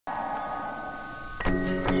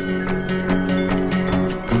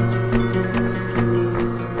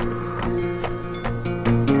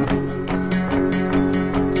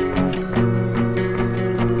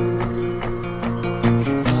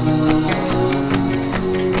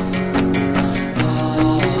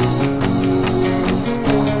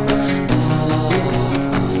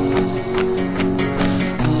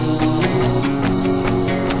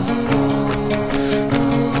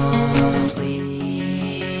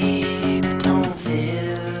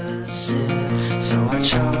So I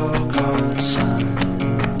choke on sun,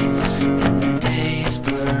 and the days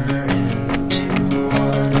blur into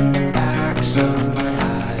one. Backs of my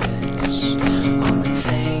eyes on the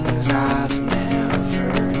things I've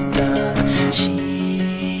never done.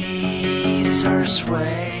 Sheets are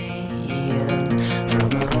swaying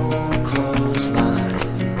from an old clothesline,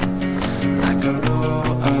 like a row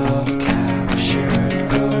of captured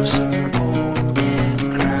ghosts of old dead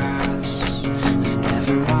grass. There's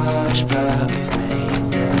never much, but we've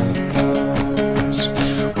made the most.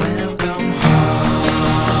 Welcome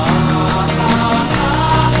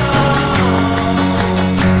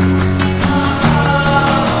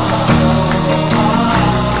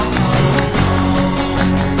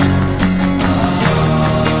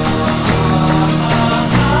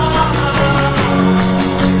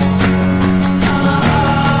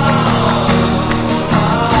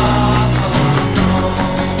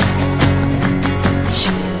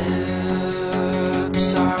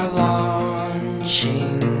ships are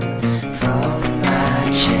launching from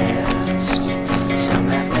my chest. Some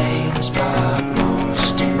have names, but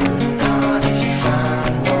most do not. If you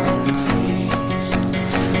find one, please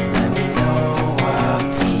let me know what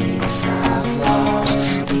piece I've lost.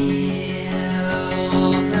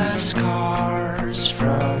 Heal the scars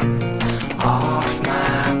from off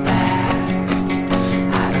my back.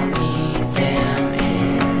 I don't need them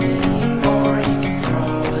anymore. You can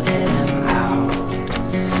throw them out.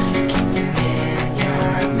 Keep them in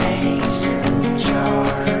your mason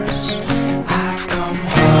jars. I've come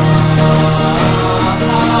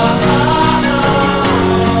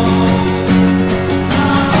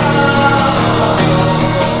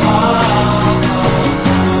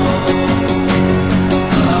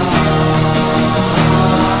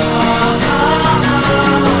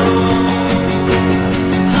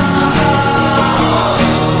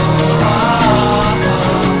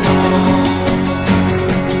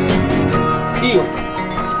Tíos,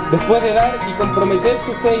 después de dar y comprometer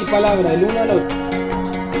su fe y palabra el uno al otro,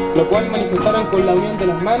 lo cual manifestaron con la unión de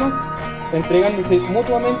las manos, entregándose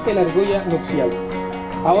mutuamente la argolla nupcial.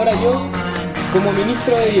 Ahora yo, como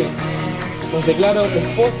ministro de Dios, los declaro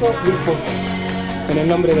esposo y esposa, en el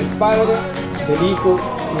nombre del Padre, del Hijo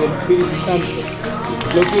y del Espíritu Santo.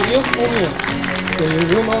 Lo que Dios unió, que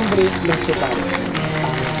ningún hombre los separe.